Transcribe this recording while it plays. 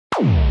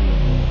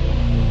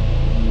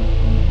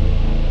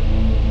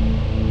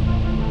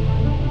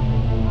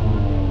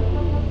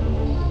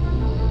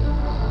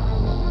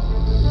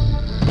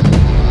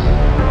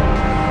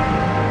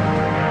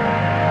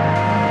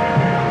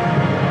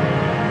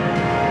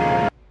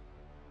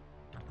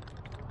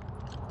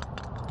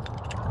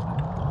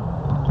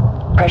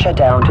Pressure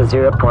down to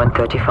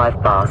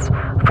 0.35 bars,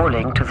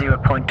 falling to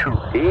 0.2.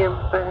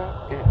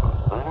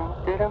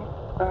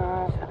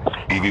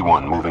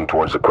 EV1 moving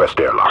towards the Quest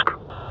airlock.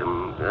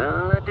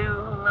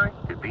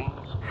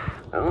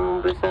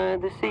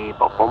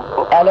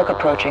 Airlock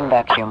approaching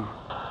vacuum.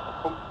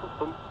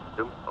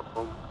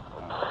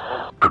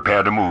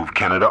 Prepare to move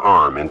Canada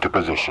Arm into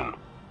position.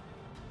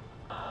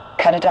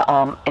 Canada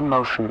Arm in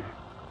motion.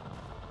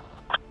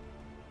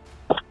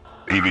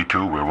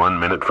 EV2, we're 1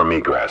 minute from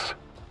egress.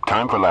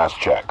 Time for last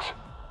checks.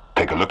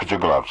 Take a look at your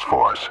gloves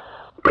for us.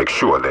 Make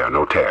sure there are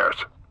no tears.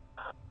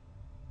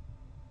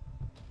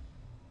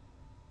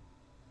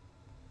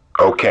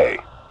 Okay,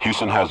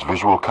 Houston has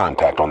visual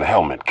contact on the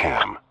helmet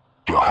cam.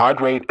 Your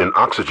heart rate and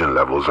oxygen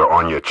levels are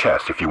on your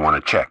chest if you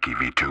want to check,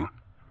 EV2.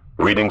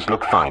 Readings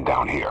look fine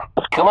down here.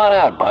 Come on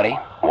out, buddy.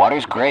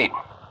 Water's great.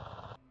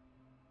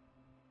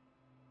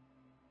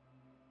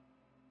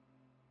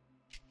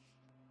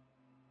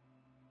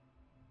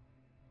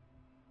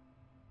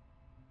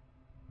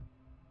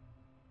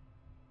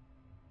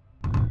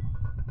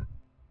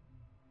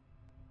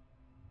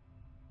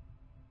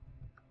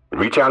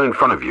 Reach out in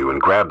front of you and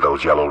grab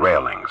those yellow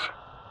railings.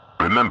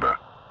 Remember,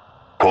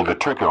 pull the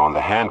trigger on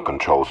the hand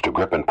controls to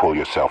grip and pull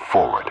yourself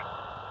forward.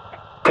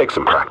 Take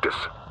some practice.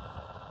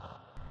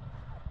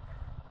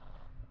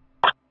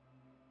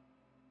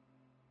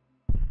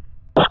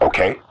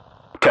 Okay,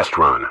 test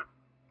run.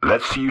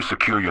 Let's see you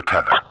secure your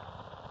tether.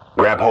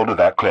 Grab hold of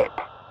that clip.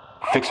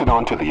 Fix it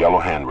onto the yellow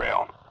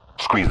handrail.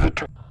 Squeeze the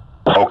trigger.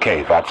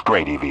 Okay, that's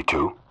great,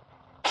 EV2.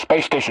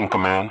 Space Station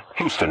Command,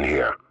 Houston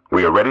here.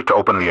 We are ready to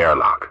open the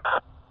airlock.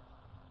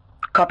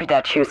 Copy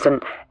that, Houston.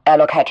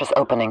 Airlock hatch is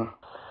opening.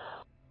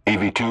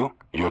 EV2,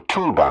 your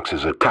toolbox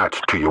is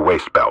attached to your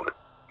waist belt.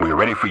 We are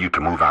ready for you to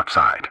move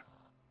outside.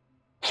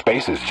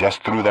 Space is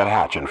just through that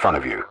hatch in front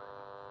of you.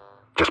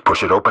 Just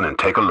push it open and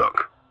take a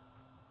look.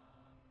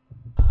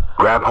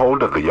 Grab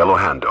hold of the yellow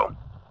handle.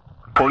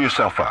 Pull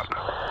yourself up.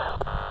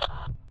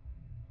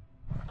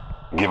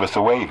 Give us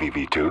a wave,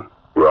 EV2.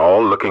 We're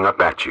all looking up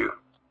at you.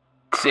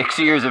 6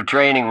 years of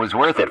training was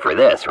worth it for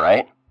this,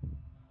 right?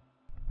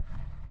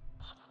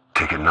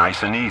 Take it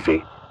nice and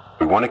easy.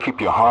 We want to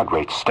keep your heart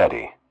rate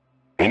steady.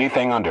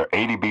 Anything under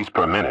 80 beats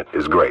per minute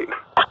is great.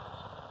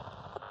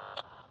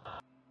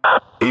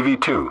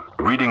 EV2,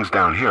 readings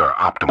down here are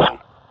optimal.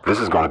 This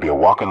is going to be a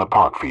walk in the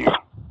park for you.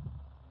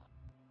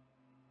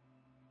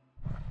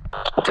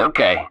 It's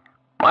okay.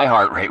 My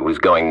heart rate was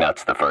going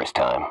nuts the first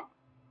time.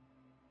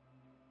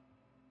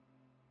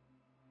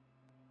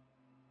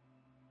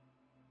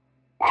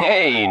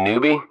 Hey,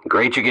 newbie.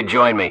 Great you could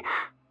join me.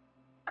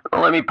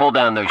 Let me pull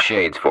down those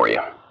shades for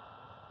you.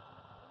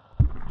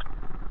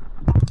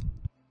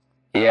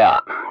 Yeah,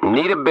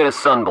 need a bit of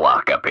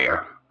sunblock up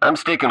here. I'm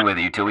sticking with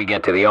you till we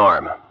get to the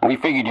arm. We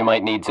figured you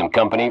might need some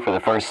company for the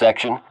first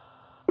section.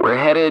 We're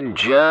headed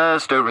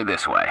just over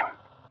this way.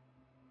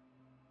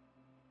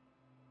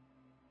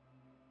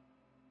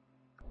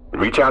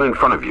 Reach out in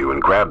front of you and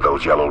grab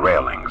those yellow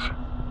railings.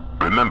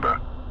 Remember,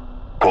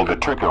 pull the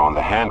trigger on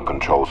the hand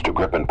controls to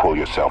grip and pull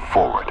yourself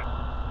forward.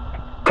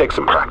 Take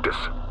some practice.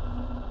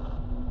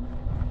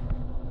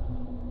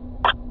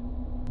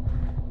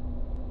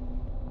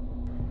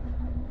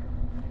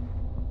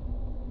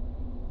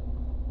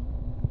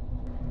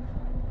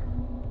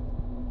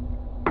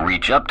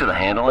 Reach up to the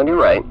handle on your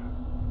right.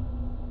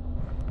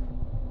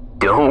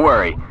 Don't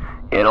worry,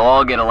 it'll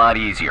all get a lot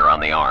easier on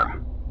the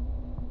arm.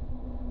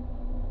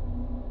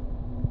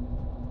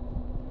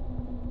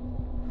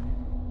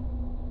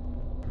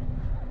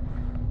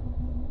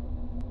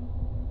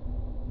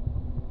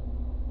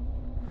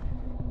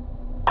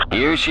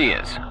 Here she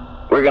is.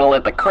 We're gonna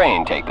let the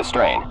crane take the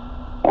strain.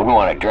 Wouldn't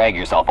want to drag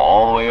yourself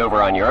all the way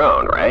over on your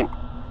own, right?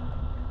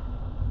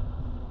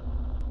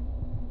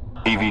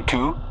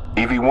 EV2,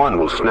 EV1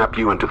 will snap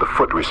you into the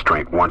foot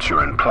restraint once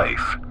you're in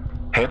place.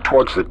 Head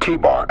towards the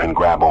T-bar and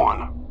grab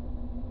on.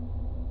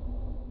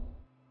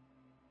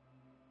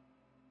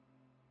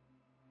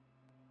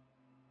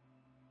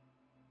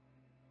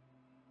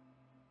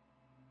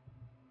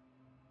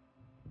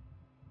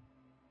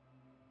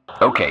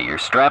 Okay, you're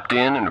strapped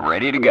in and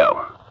ready to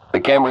go. The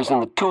camera's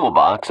in the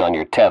toolbox on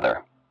your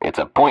tether. It's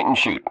a point and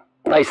shoot.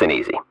 Nice and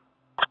easy.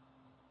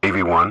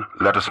 EV1,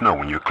 let us know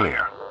when you're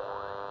clear.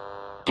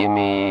 Give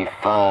me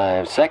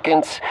 5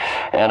 seconds,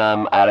 and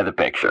I'm out of the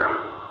picture.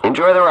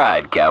 Enjoy the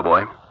ride,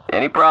 cowboy.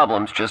 Any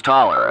problems, just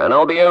holler, and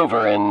I'll be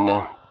over in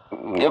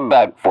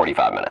about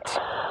 45 minutes.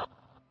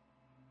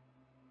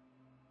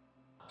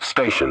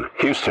 Station,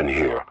 Houston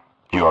here.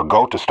 You are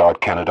go to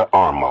start Canada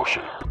arm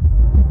motion.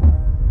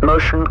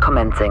 Motion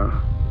commencing.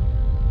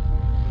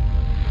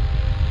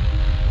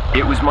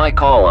 It was my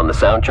call on the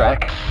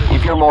soundtrack.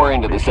 If you're more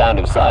into the sound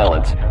of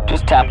silence,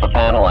 just tap the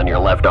panel on your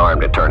left arm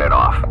to turn it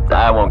off.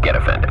 I won't get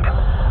offended.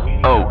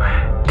 Oh,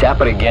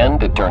 tap it again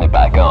to turn it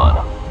back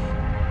on.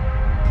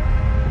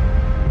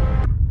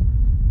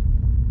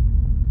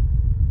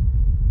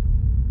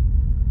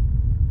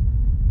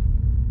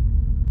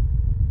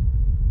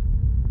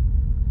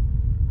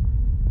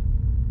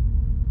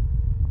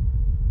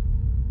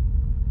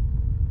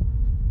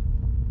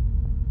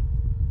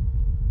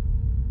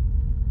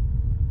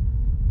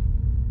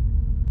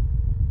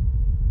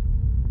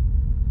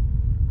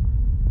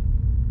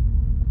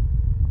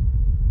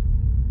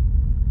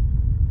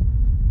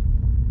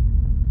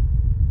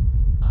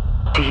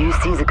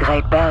 see the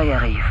Great Barrier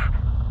Reef.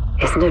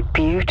 Isn't it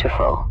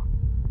beautiful?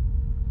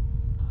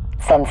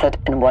 Sunset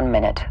in 1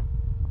 minute.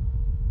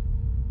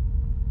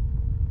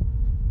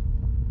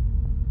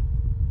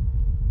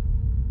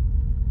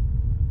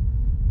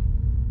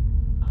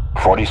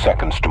 "40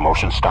 seconds to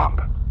motion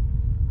stop.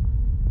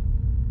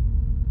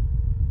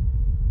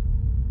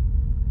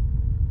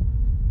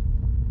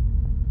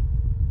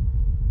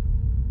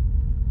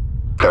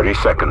 "30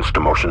 seconds to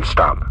motion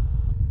stop.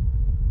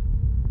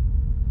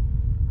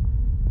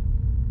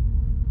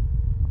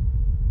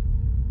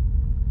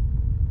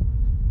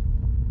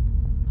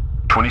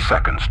 "20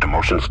 seconds to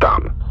motion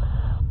stop.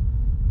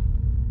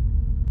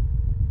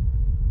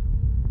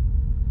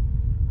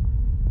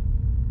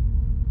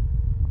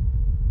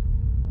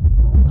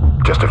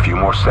 Just a few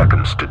more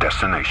seconds to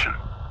destination.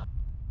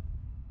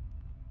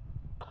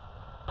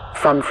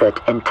 Sunset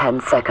in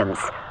 10 seconds.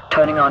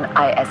 Turning on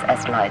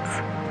ISS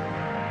lights.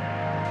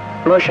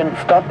 Motion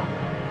stop.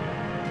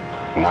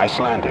 Nice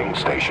landing,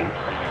 station.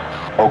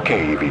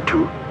 Okay,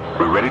 EV2.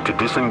 We're ready to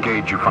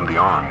disengage you from the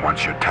arm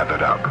once you're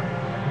tethered up.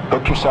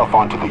 Hook yourself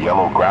onto the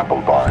yellow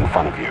grapple bar in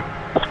front of you.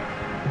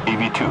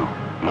 EV2,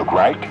 look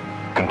right.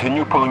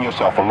 Continue pulling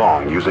yourself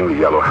along using the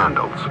yellow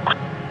handles.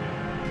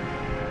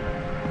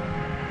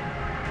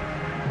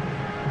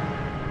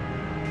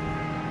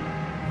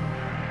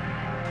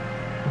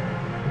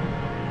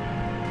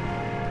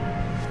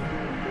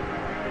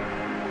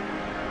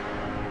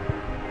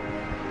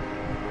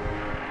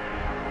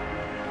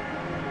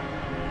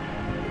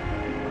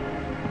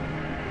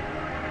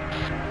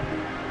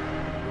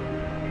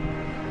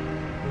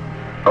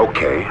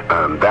 Okay,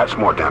 that's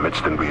more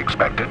damage than we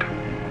expected.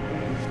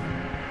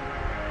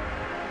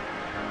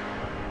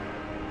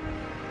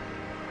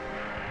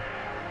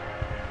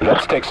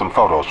 Let's take some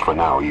photos for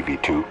now,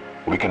 EV2.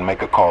 We can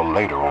make a call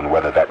later on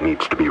whether that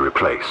needs to be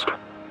replaced.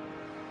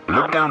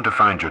 Look down to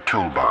find your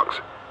toolbox.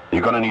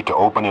 You're gonna need to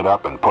open it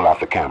up and pull out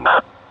the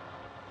camera.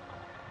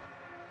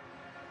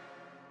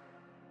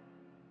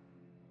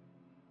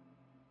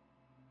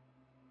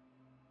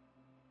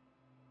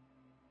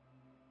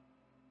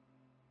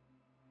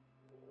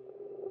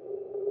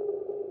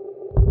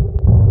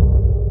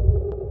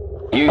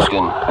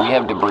 Houston, we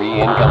have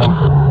debris incoming.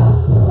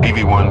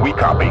 EV1, we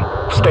copy.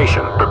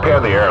 Station, prepare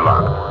the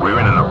airlock. We're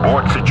in an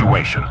abort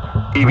situation.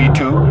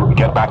 EV2,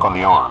 get back on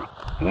the arm.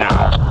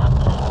 Now.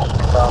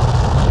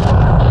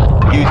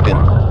 Houston,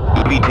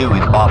 EV2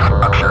 is off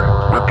structure.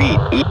 Repeat,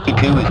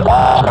 EV2 is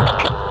off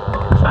structure.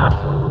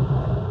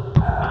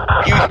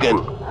 Houston,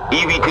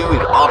 EV2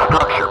 is off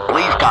structure.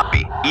 Please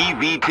copy.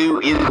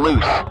 EV2 is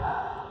loose.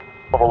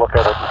 Have a look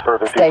at it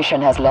further.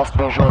 Station has lost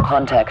visual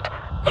contact.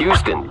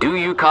 Houston, do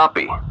you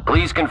copy?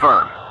 Please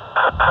confirm.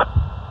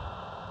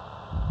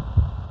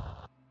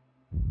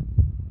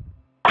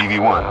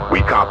 EV1,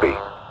 we copy.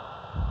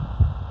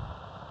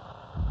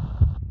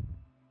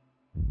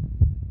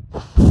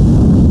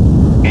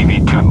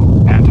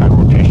 EV2,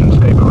 anti-rotation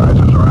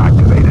stabilizers are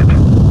activated.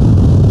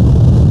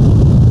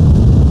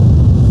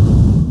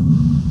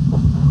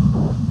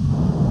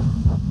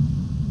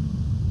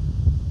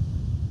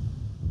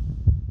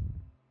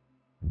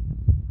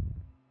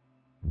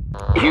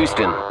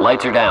 Houston,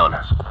 lights are down.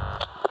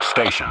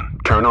 Station,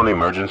 turn on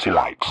emergency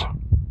lights.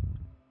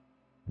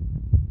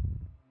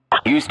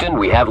 Houston,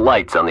 we have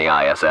lights on the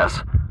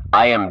ISS.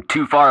 I am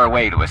too far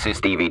away to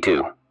assist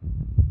EV2.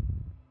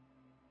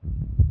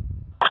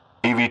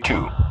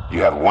 EV2,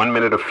 you have 1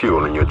 minute of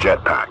fuel in your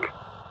jetpack.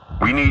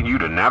 We need you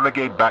to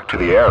navigate back to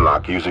the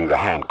airlock using the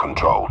hand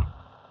control.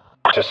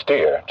 To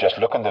steer, just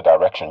look in the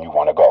direction you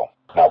want to go.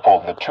 Now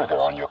pull the trigger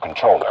on your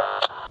controller.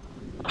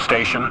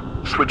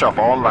 Station, switch off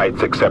all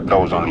lights except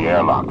those on the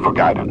airlock for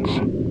guidance.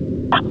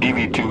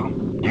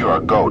 EV2, you are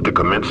go to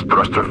commence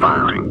thruster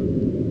firing.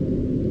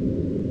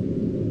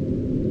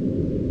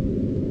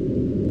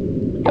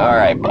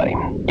 Alright, buddy.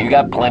 You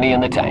got plenty in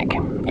the tank.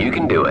 You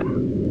can do it.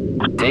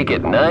 Take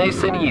it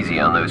nice and easy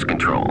on those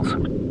controls.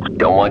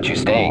 Don't want you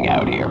staying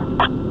out here.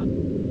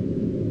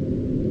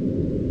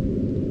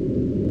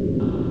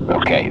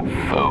 Okay,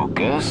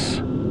 focus.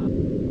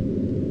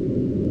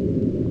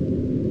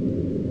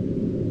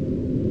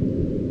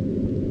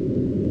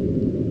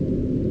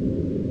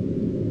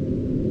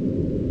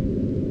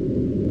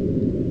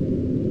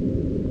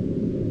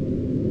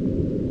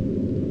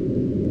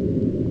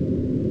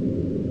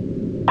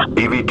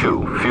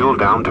 EV2, fuel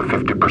down to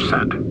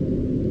 50%.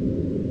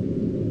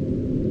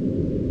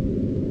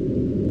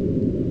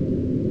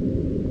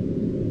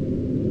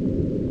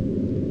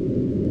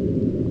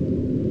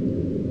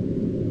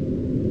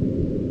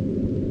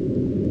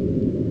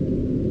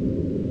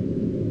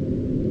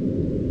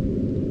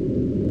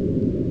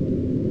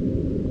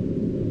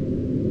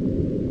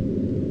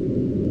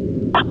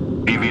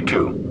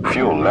 EV2,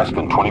 fuel less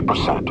than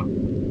 20%.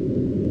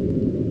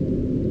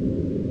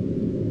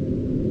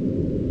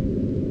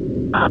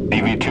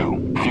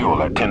 EV2,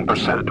 fuel at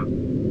 10%.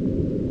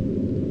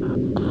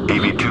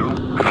 EV2,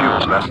 fuel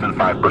less than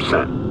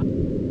 5%.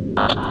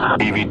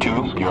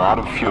 EV2, you're out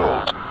of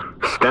fuel.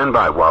 Stand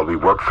by while we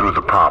work through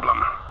the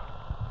problem.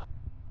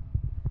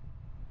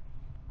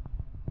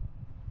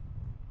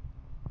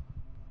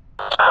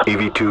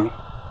 EV2,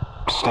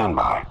 stand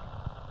by.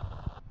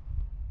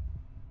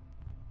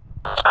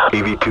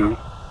 EV2,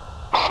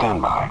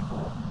 stand by.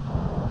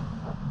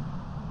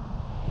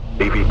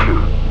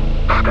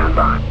 EV2, stand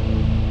by.